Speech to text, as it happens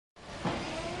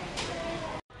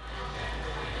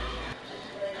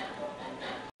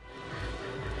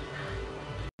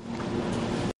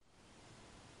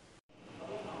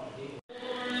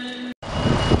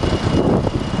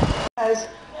As,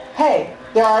 hey,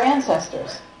 they're our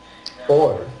ancestors.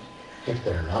 Or, if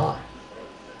they're not,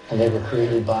 and they were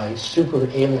created by super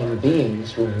alien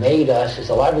beings who made us as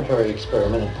a laboratory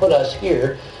experiment and put us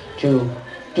here to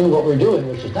do what we're doing,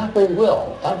 which is not very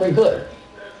well, not very good,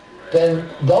 then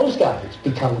those guys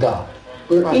become God.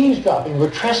 We're eavesdropping, we're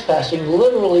trespassing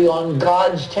literally on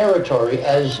God's territory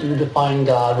as you define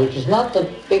God, which is not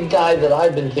the big guy that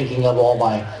I've been thinking of all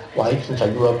my life since I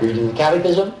grew up reading the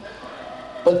Catechism,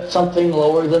 but something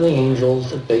lower than the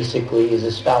angels that basically is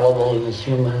as fallible and as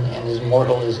human and as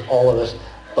mortal as all of us,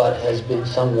 but has been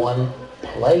someone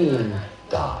playing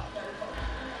God.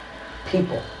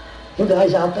 People, you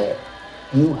guys out there,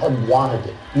 you have wanted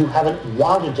it. You haven't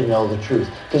wanted to know the truth,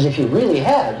 because if you really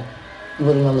had, you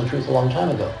would have known the truth a long time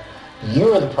ago.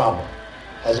 You're the problem,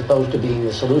 as opposed to being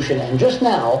the solution. And just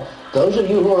now, those of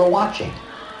you who are watching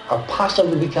are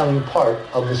possibly becoming part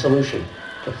of the solution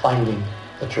to finding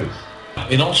the truth.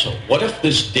 And also, what if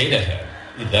this data head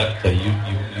that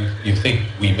you think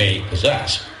we may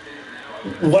possess,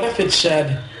 what if it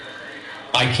said,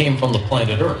 I came from the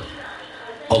planet Earth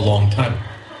a long time ago?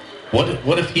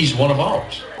 What if he's one of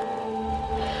ours?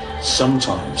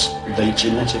 Sometimes they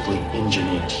genetically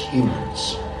engineered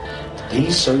humans.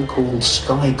 These so-called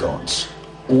sky gods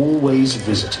always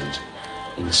visited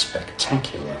in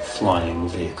spectacular flying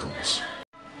vehicles.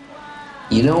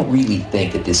 You don't really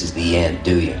think that this is the end,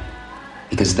 do you?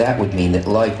 Because that would mean that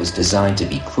life was designed to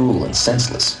be cruel and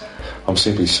senseless. I'm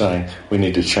simply saying we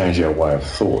need to change our way of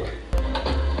thought.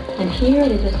 And here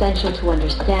it is essential to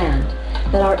understand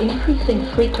that our increasing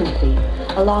frequency,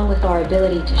 along with our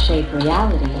ability to shape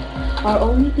reality, are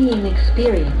only being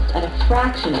experienced at a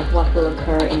fraction of what will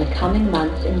occur in the coming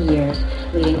months and years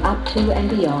leading up to and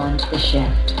beyond the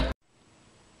shift.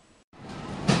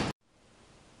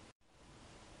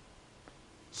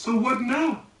 So what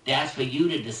now? That's for you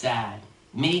to decide.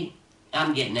 Me,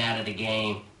 I'm getting out of the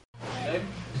game.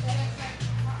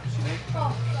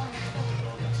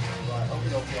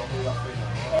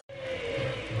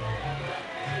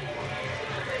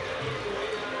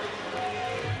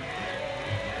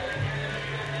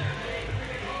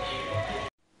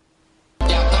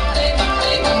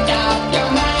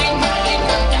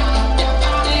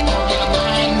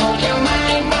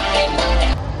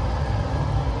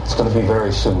 It's going to be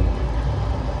very soon,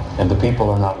 and the people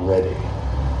are not ready.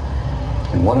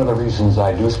 And one of the reasons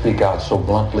I do speak out so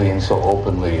bluntly and so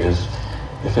openly is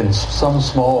if in some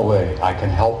small way I can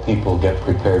help people get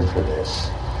prepared for this.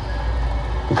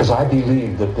 Because I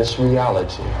believe that this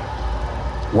reality,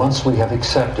 once we have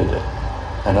accepted it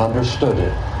and understood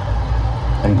it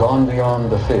and gone beyond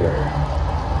the fear,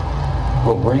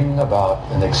 will bring about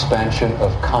an expansion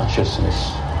of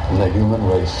consciousness in the human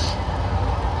race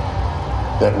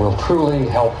that will truly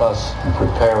help us and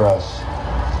prepare us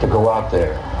to go out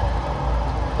there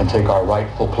and take our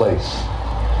rightful place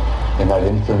in that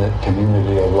infinite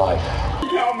community of life.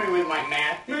 Help me with my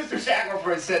math. Mr.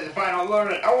 Shackelford says if I don't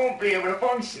learn it, I won't be able to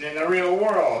function in the real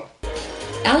world.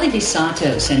 Ali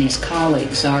DeSantos and his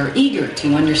colleagues are eager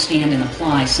to understand and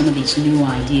apply some of these new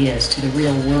ideas to the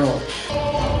real world.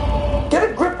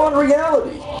 Get a grip on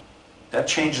reality. That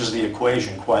changes the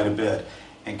equation quite a bit.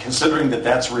 And considering that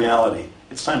that's reality,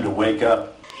 it's time to wake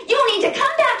up. You need to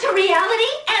come back to reality,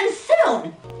 and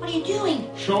soon. What are you doing?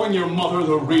 Showing your mother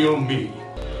the real me.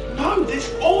 No,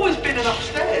 there's always been an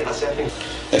upstairs.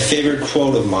 A favorite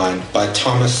quote of mine by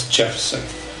Thomas Jefferson.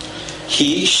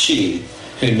 He, she,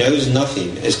 who knows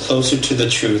nothing is closer to the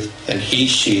truth than he,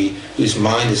 she, whose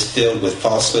mind is filled with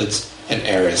falsehoods and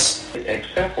errors.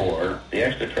 Except for the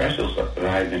extraterrestrials that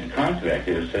I've been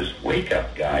contacted, it says, wake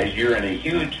up, guys, you're in a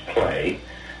huge play.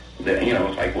 That, you know,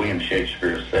 it's like William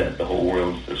Shakespeare said, the whole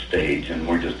world's the stage and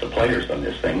we're just the players on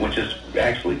this thing, which is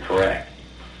actually correct.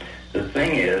 The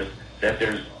thing is that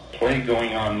there's play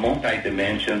going on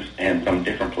multi-dimensions and from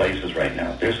different places right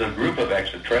now. There's a group of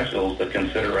extraterrestrials that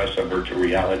consider us a virtual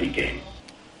reality game.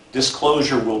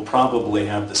 Disclosure will probably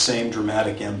have the same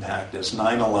dramatic impact as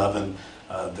 9/11,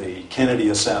 the Kennedy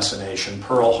assassination,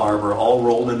 Pearl Harbor, all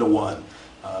rolled into one,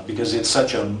 because it's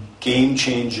such a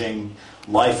game-changing,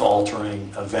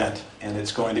 life-altering event, and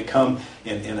it's going to come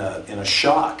in a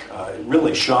shock,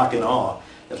 really shock and awe.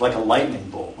 It's like a lightning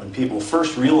bolt when people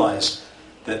first realize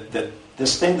that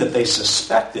this thing that they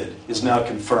suspected is now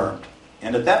confirmed.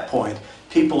 And at that point,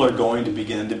 people are going to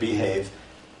begin to behave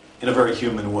in a very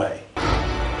human way.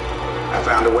 I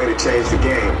found a way to change the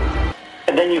game.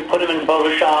 And then you put them in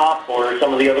Photoshop or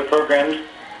some of the other programs,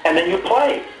 and then you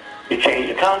play. You change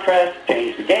the contrast,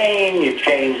 change the game, you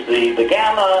change the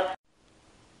gamma.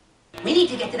 We need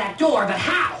to get to that door, but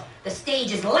how? The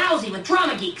stage is lousy with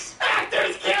drama geeks.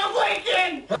 Actors kill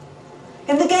Lincoln!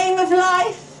 In the game of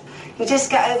life, you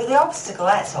just get over the obstacle,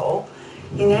 that's all.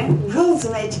 You know, rules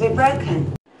are made to be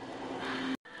broken.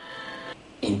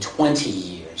 In 20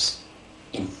 years,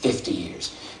 in 50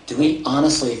 years, do we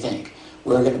honestly think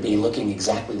we're going to be looking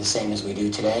exactly the same as we do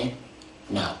today?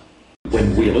 No.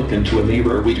 When we look into a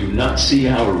mirror, we do not see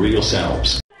our real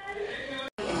selves.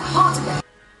 I'll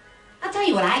tell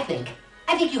you what I think.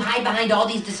 I think you hide behind all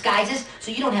these disguises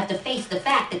so you don't have to face the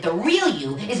fact that the real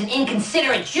you is an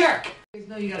inconsiderate jerk.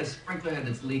 No, you got a sprinkler head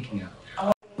that's leaking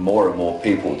out. More and more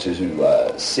people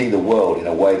to see the world in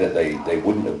a way that they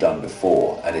wouldn't have done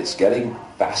before, and it's getting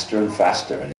faster and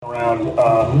faster.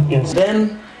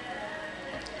 Then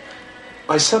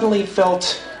I suddenly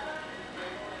felt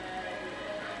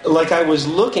like I was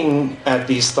looking at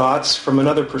these thoughts from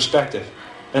another perspective,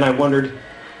 and I wondered,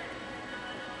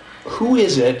 who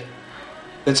is it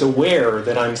that's aware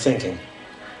that I'm thinking?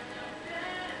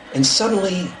 And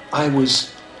suddenly I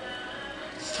was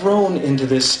thrown into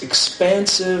this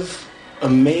expansive,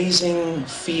 amazing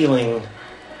feeling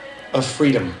of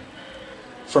freedom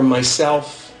from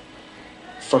myself,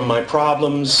 from my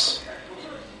problems.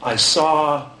 I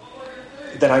saw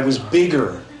that I was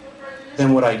bigger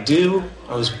than what I do.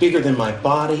 I was bigger than my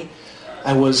body.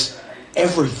 I was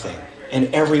everything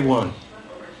and everyone.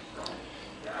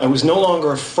 I was no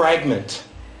longer a fragment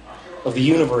of the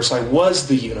universe. I was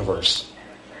the universe.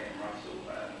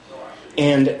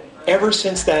 And ever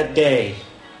since that day,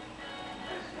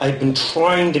 I've been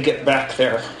trying to get back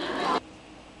there.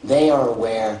 They are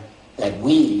aware that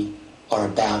we are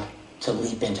about to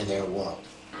leap into their world.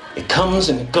 It comes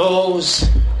and it goes.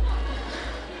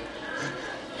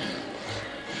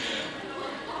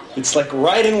 It's like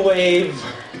riding a wave.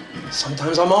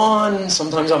 Sometimes I'm on,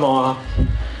 sometimes I'm off.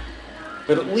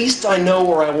 But at least I know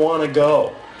where I want to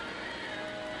go.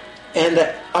 And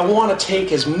I want to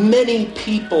take as many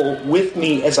people with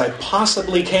me as I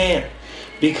possibly can,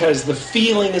 because the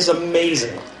feeling is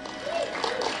amazing.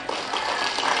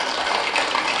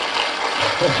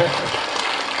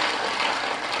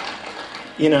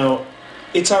 You know,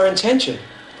 it's our intention.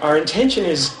 Our intention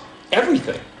is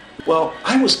everything. Well,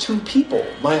 I was two people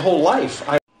my whole life.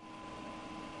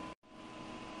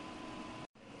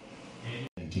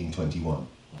 1821.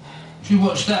 If you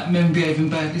watch that, men behaving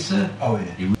badly, sir? Oh,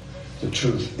 yeah. The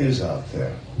truth is out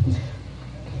there.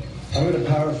 I'm going to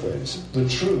paraphrase. The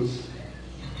truth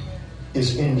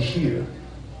is in here.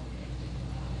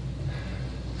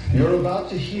 You're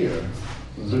about to hear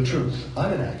the truth.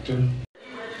 I'm an actor.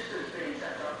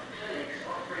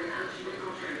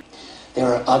 There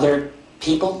are other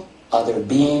people, other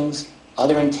beings,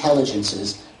 other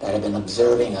intelligences that have been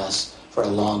observing us for a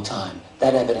long time.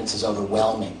 That evidence is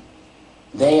overwhelming.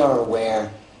 They are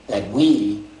aware that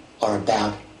we are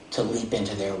about to leap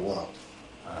into their world.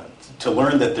 To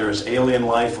learn that there is alien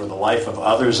life or the life of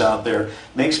others out there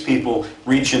makes people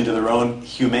reach into their own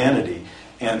humanity.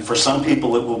 And for some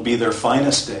people it will be their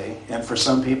finest day, and for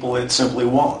some people it simply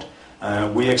won't.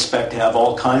 We expect to have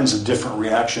all kinds of different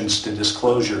reactions to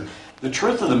disclosure. The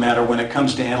truth of the matter when it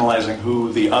comes to analyzing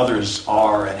who the others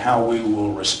are and how we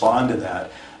will respond to that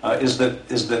is that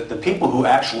the people who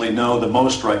actually know the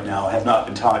most right now have not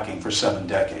been talking for 7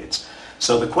 decades.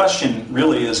 So the question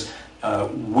really is,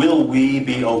 will we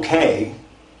be okay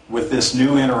with this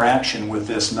new interaction with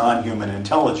this non-human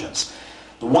intelligence?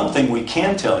 The one thing we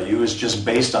can tell you is just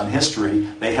based on history,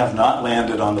 they have not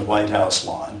landed on the White House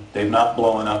lawn. They've not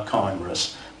blown up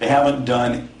Congress. They haven't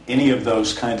done any of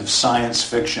those kind of science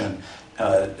fiction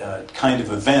kind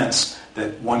of events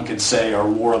that one could say are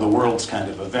War of the Worlds kind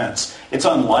of events. It's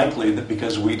unlikely that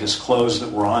because we disclose that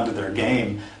we're onto their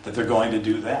game that they're going to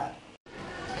do that.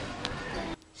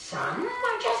 Some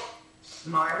are just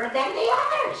smarter than the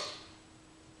others.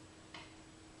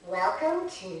 Welcome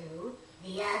to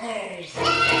the others.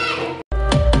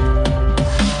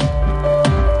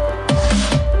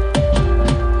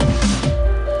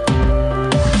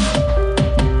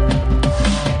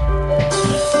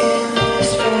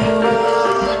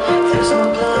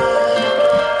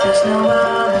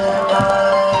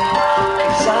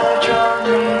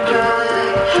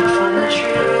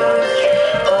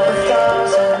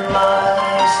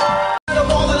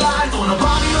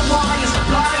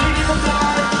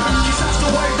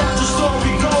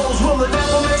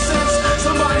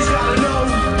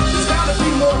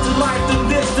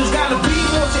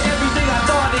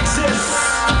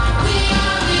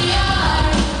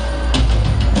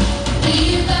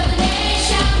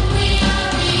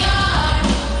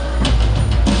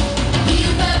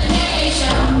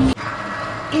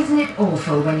 Isn't it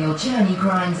awful when your journey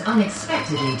grinds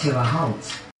unexpectedly to a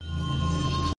halt?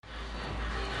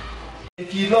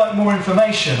 If you you'd like more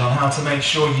information on how to make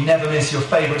sure you never miss your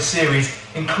favourite series,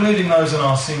 including those on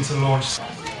our soon-to-launch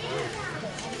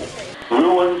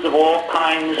ruins of all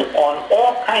kinds on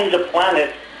all kinds of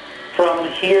planets from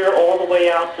here all the way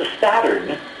out to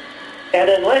Saturn. And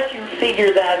unless you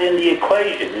figure that in the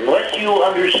equation, unless you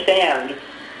understand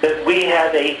that we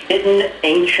have a hidden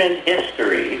ancient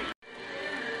history,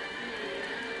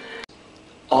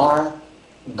 are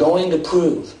going to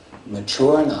prove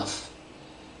mature enough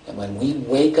that when we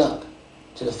wake up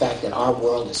to the fact that our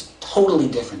world is totally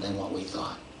different than what we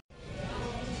thought,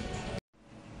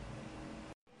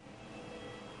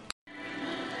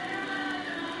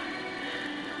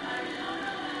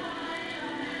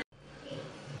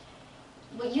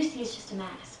 what you see is just a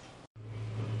mask.